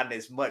have gotten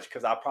as much,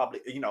 because I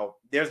probably,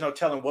 there's no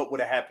telling what would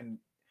have happened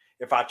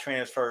if I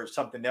transferred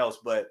something else.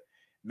 But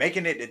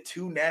making it to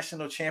 2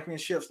 national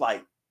championships,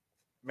 like,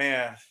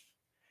 man,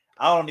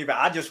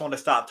 I just want to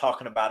stop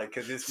talking about it,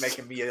 because it's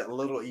making me a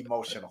little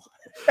emotional.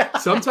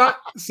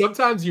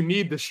 Sometimes you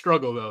need the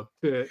struggle, though,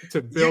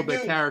 to build the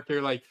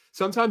character. Like,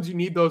 sometimes you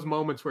need those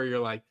moments where you're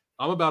like,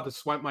 I'm about to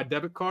swipe my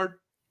debit card.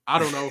 I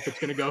don't know if it's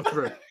going to go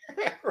through.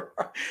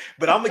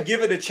 But I'm going to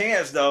give it a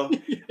chance, though.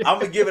 I'm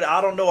going to give it.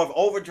 I don't know if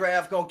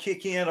overdraft going to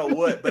kick in or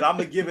what, but I'm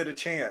going to give it a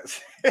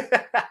chance.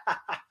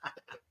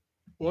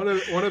 One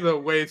of the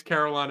ways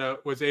Carolina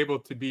was able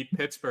to beat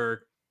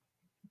Pittsburgh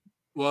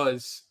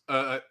was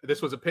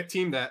this was a Pitt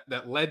team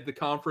that led the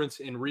conference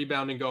in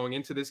rebounding going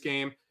into this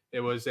game. It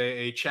was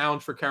a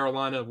challenge for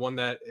Carolina, one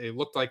that it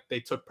looked like they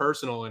took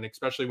personal, and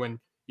especially when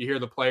you hear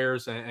the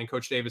players and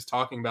Coach Davis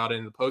talking about it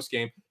in the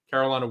postgame,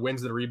 Carolina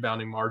wins the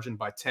rebounding margin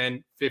by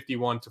 10,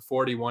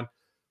 51-41.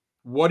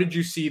 What did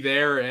you see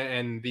there,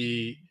 and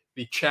the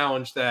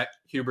challenge that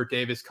Hubert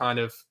Davis kind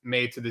of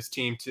made to this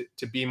team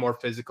to be more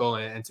physical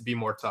and to be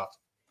more tough?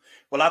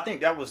 Well, I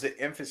think that was the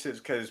emphasis,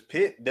 because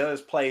Pitt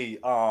does play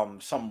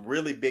some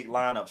really big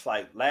lineups.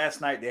 Like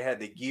last night, they had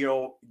the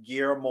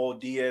Guillermo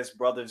Diaz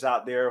brothers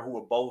out there, who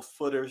were both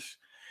footers.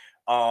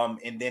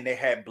 And then they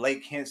had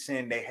Blake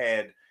Henson. They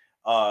had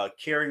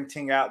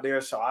Carrington out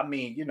there. So, I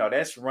mean,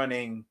 that's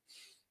running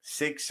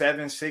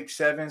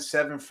 6'7",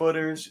 7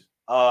 footers.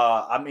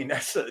 I mean,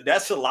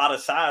 that's a lot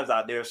of size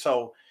out there.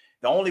 So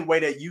the only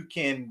way that you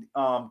can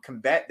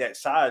combat that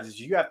size is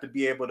you have to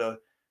be able to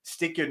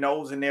stick your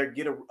nose in there,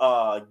 get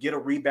a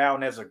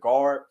rebound as a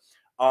guard,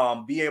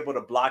 be able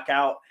to block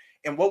out.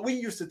 And what we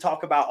used to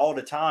talk about all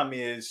the time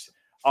is,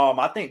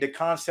 I think the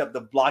concept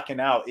of blocking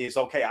out is,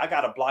 okay, I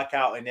got to block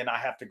out and then I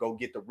have to go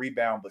get the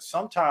rebound. But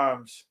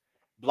sometimes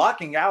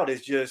blocking out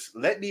is just,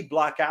 let me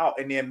block out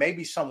and then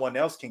maybe someone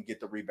else can get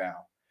the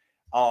rebound.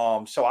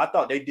 So I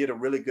thought they did a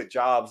really good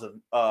job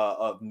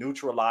of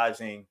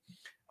neutralizing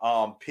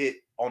Pitt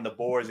on the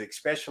boards,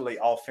 especially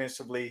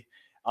offensively.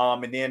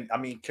 And then, I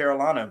mean,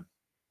 Carolina,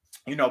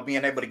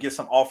 being able to get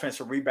some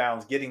offensive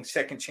rebounds, getting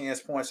second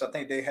chance points. I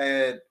think they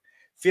had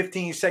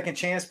 15 second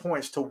chance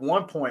points to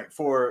 1 point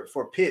for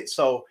Pitt.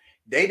 So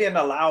they didn't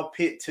allow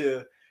Pitt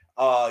to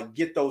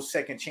get those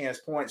second chance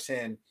points.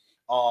 And,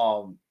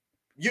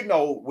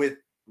 with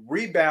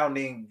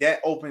rebounding,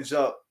 that opens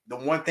up the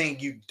one thing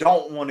you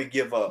don't want to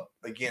give up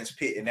against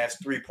Pitt, and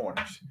that's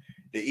 3-pointers.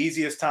 The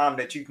easiest time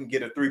that you can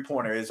get a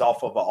 3-pointer is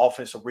off of an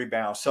offensive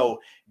rebound. So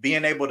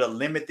being able to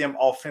limit them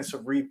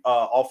offensive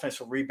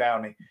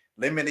rebounding,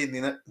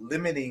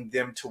 limiting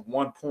them to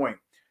 1 point,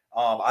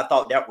 I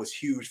thought that was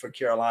huge for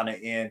Carolina,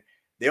 and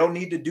they'll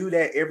need to do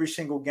that every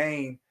single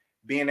game,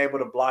 being able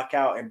to block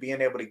out and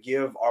being able to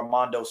give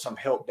Armando some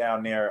help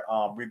down there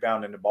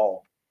rebounding the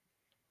ball.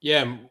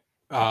 Yeah.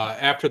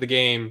 After the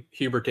game,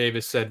 Hubert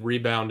Davis said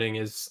rebounding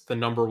is the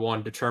number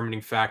one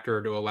determining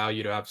factor to allow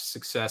you to have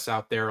success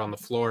out there on the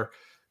floor.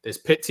 This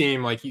Pitt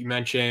team, like you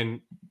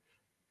mentioned,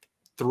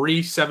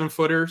 3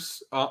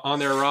 7-footers on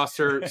their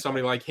roster.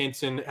 Somebody like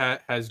Hinton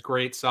has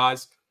great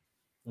size.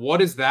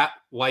 What is that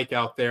like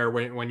out there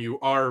when you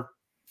are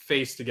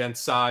faced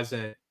against size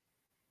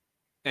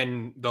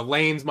and the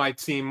lanes might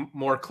seem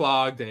more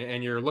clogged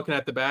and you're looking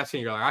at the basket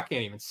and you're like, I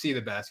can't even see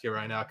the basket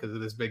right now because of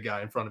this big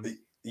guy in front of me.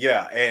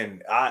 Yeah,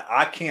 and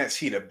I can't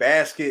see the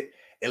basket.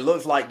 It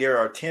looks like there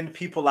are 10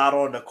 people out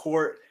on the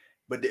court,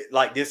 but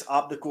like this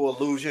optical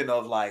illusion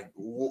of like,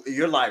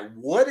 you're like,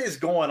 what is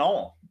going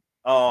on?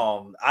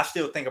 I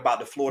still think about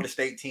the Florida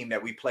State team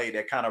that we played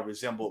that kind of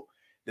resembled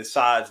the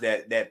size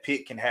that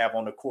Pitt can have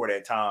on the court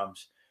at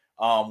times.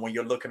 When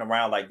you're looking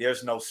around, like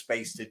there's no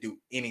space to do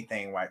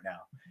anything right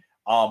now.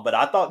 But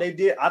I thought they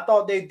did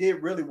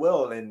really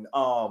well. And,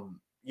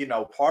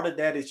 part of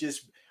that is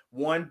just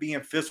one,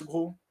 being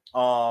physical.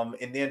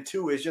 And then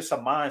 2, it's just a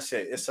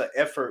mindset. It's an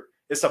effort.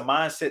 It's a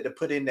mindset to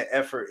put in the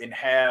effort and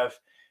have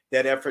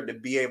that effort to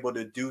be able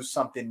to do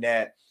something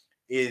that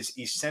is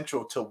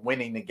essential to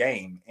winning the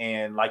game.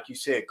 And like you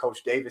said,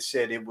 Coach Davis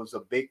said it was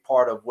a big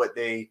part of what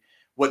they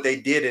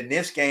did in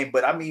this game.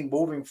 But I mean,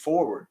 moving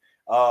forward,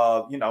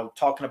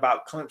 talking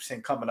about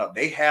Clemson coming up,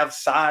 they have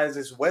size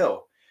as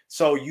well.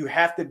 So you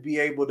have to be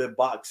able to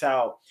box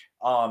out,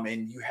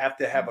 and you have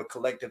to have a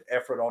collective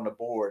effort on the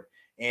board.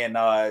 And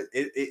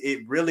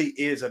it really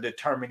is a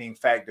determining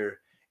factor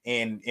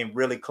in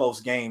really close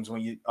games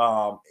when you,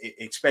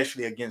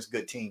 especially against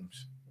good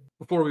teams.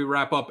 Before we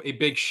wrap up, a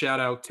big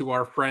shout out to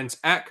our friends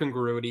at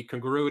Congruity.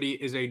 Congruity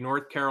is a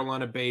North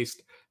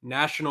Carolina-based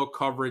national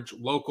coverage,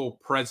 local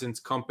presence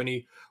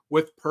company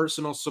with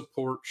personal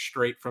support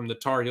straight from the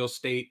Tar Heel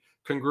State.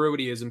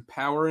 Congruity is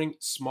empowering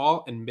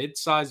small and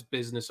mid-sized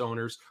business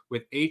owners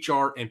with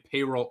HR and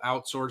payroll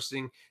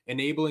outsourcing,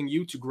 enabling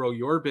you to grow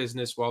your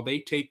business while they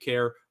take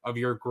care of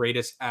your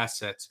greatest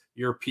assets,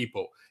 your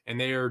people. And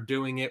they are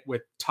doing it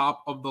with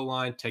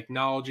top-of-the-line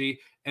technology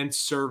and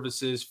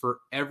services for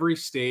every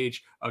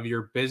stage of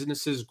your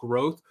business's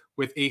growth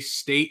with a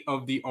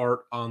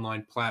state-of-the-art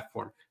online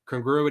platform.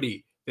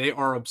 Congruity, they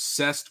are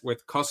obsessed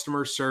with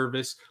customer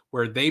service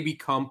where they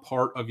become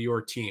part of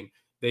your team.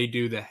 They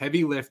do the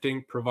heavy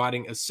lifting,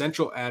 providing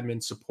essential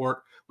admin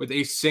support with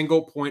a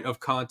single point of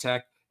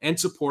contact and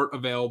support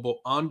available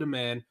on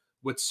demand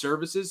with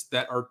services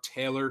that are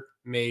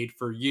tailor-made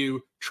for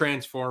you,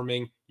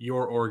 transforming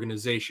your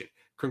organization.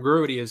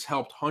 Congruity has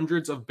helped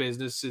hundreds of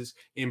businesses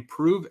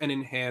improve and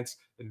enhance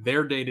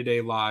their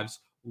day-to-day lives,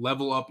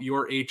 level up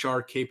your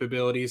HR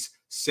capabilities,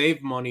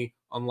 save money,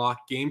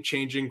 unlock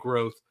game-changing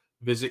growth.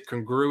 Visit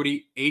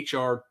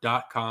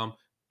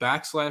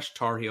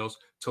congruityhr.com/Tar Heels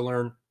to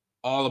learn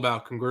all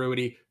about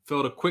Congruity. Fill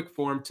out a quick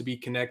form to be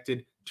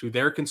connected to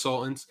their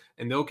consultants,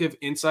 and they'll give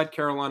Inside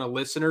Carolina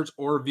listeners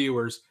or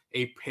viewers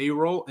a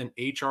payroll and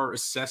HR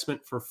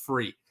assessment for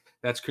free.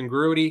 That's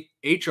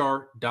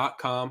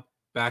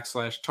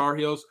congruityhr.com/Tar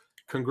Heels,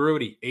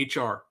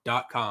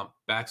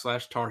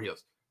 congruityhr.com/Tar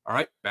Heels. All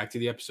right, back to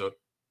the episode.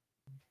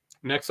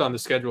 Next on the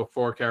schedule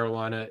for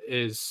Carolina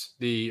is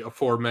the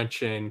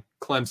aforementioned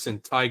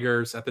Clemson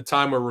Tigers. At the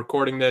time we're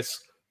recording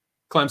this,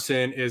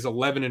 Clemson is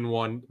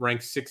 11-1,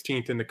 ranked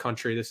 16th in the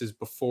country. This is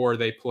before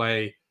they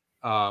play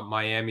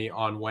Miami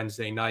on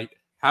Wednesday night.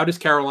 How does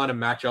Carolina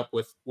match up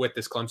with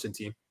this Clemson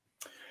team?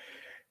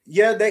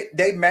 Yeah,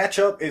 they match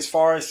up as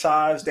far as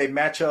size. They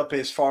match up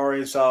as far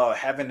as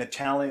having the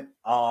talent.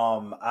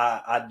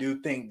 I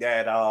do think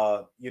that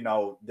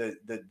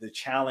the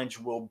challenge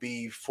will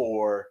be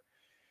for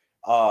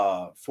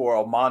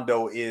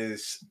Armando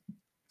is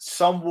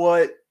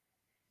somewhat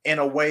in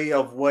a way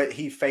of what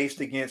he faced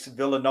against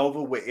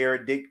Villanova with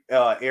Eric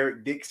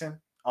Dixon,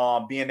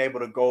 being able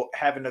to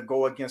having to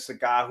go against a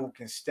guy who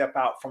can step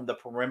out from the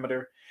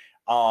perimeter.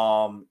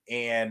 But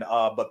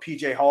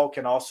PJ Hall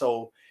can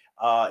also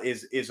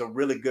is a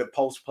really good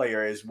post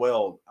player as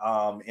well.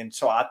 And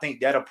so I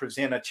think that'll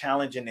present a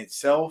challenge in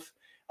itself.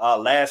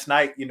 Last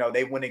night,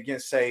 they went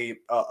against a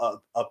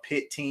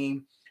Pitt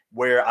team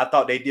where I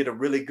thought they did a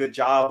really good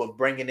job of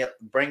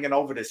bringing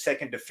over the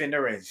second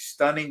defender and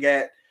stunning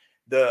at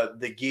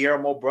the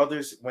Guillermo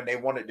brothers when they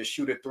wanted to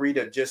shoot a three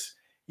to just,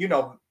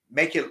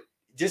 make it,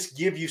 just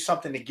give you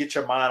something to get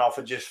your mind off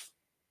of just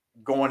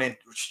going in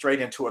straight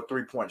into a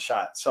 3-point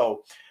shot.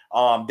 So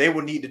they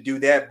will need to do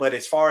that. But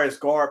as far as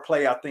guard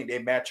play, I think they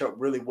match up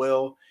really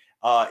well.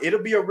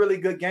 It'll be a really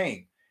good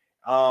game.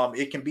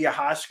 It can be a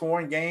high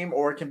scoring game,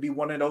 or it can be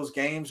one of those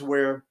games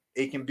where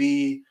it can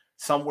be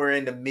somewhere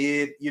in the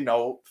mid,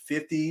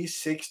 50s,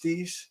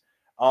 60s,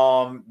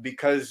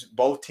 because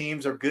both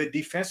teams are good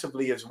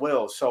defensively as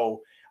well.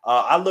 So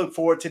I look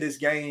forward to this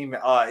game.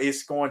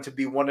 It's going to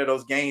be one of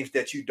those games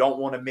that you don't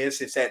want to miss.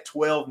 It's at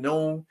 12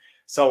 noon.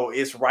 So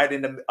it's right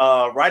in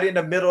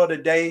the middle of the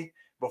day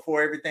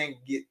before everything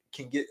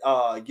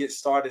get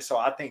started. So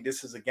I think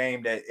this is a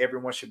game that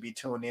everyone should be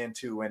tuned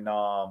into, and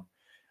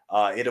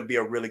it'll be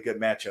a really good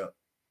matchup.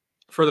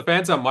 For the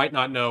fans that might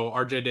not know,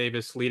 RJ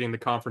Davis leading the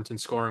conference in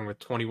scoring with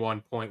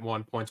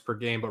 21.1 points per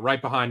game, but right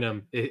behind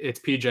him, it's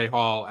PJ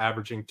Hall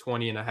averaging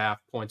 20.5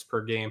 points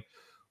per game.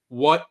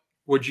 What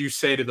would you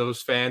say to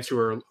those fans who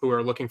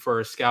are looking for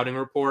a scouting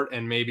report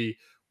and maybe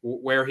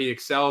where he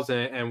excels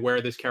and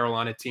where this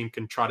Carolina team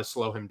can try to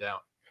slow him down?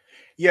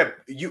 Yeah,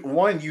 you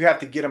have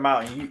to get him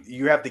out, and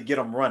you have to get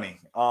him running.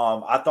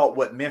 I thought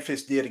what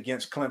Memphis did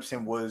against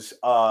Clemson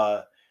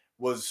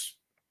was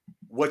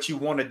what you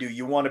want to do.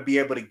 You want to be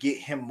able to get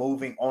him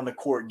moving on the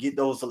court, get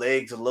those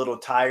legs a little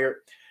tired,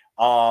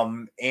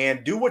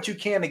 and do what you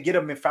can to get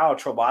him in foul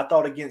trouble. I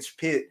thought against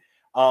Pitt,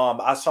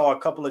 I saw a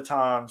couple of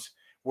times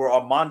where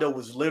Armando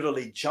was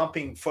literally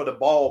jumping for the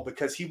ball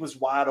because he was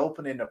wide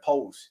open in the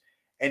post.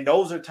 And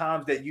those are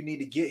times that you need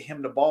to get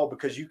him the ball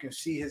because you can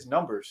see his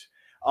numbers.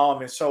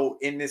 And so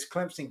in this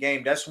Clemson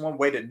game, that's one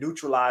way to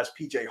neutralize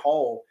PJ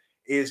Hall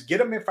is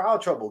get him in foul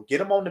trouble,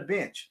 get him on the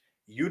bench,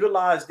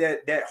 utilize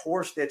that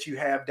horse that you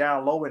have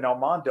down low in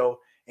Armando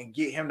and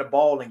get him the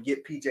ball and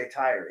get PJ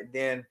tired. And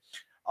then,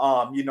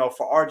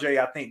 for RJ,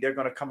 I think they're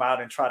going to come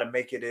out and try to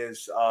make it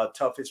as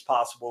tough as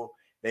possible.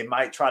 They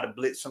might try to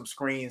blitz some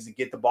screens and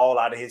get the ball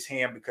out of his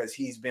hand because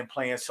he's been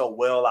playing so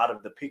well out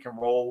of the pick and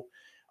roll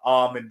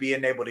and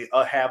being able to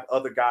have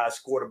other guys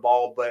score the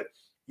ball. But,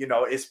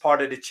 it's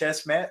part of the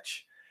chess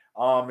match.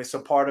 It's a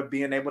part of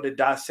being able to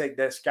dissect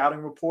that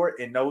scouting report.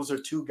 And those are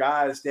two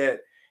guys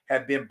that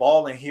have been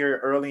balling here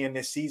early in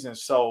this season.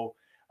 So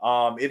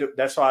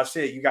that's why I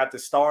said you got the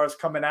stars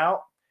coming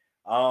out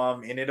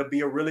and it'll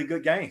be a really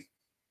good game.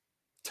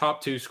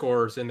 Top two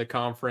scorers in the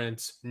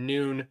conference,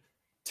 noon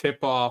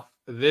tip-off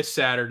this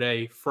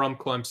Saturday from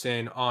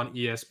Clemson on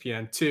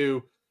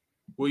ESPN2.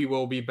 We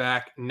will be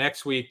back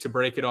next week to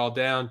break it all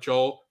down.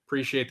 Joel,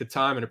 appreciate the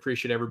time and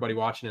appreciate everybody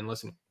watching and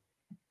listening.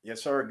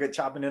 Yes, sir. Good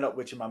chopping it up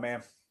with you, my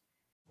man.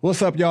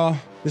 What's up, y'all?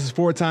 This is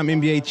four-time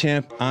NBA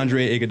champ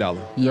Andre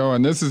Iguodala. Yo,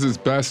 and this is his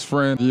best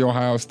friend, the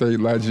Ohio State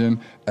legend,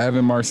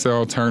 Evan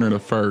Marcel Turner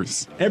I.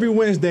 Every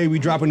Wednesday, we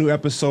drop a new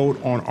episode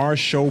on our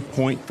show,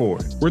 Point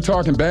Forward. We're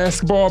talking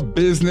basketball,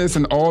 business,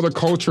 and all the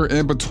culture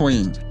in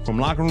between. From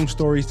locker room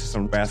stories to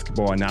some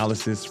basketball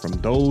analysis from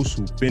those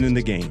who've been in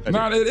the game.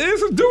 Nah, it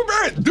is a dude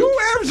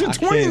averaging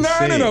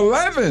 29 and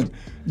 11.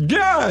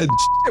 God,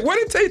 what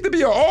did it take to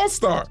be an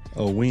all-star?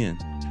 A win.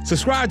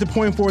 Subscribe to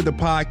Point Forward, the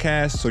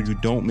podcast, so you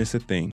don't miss a thing.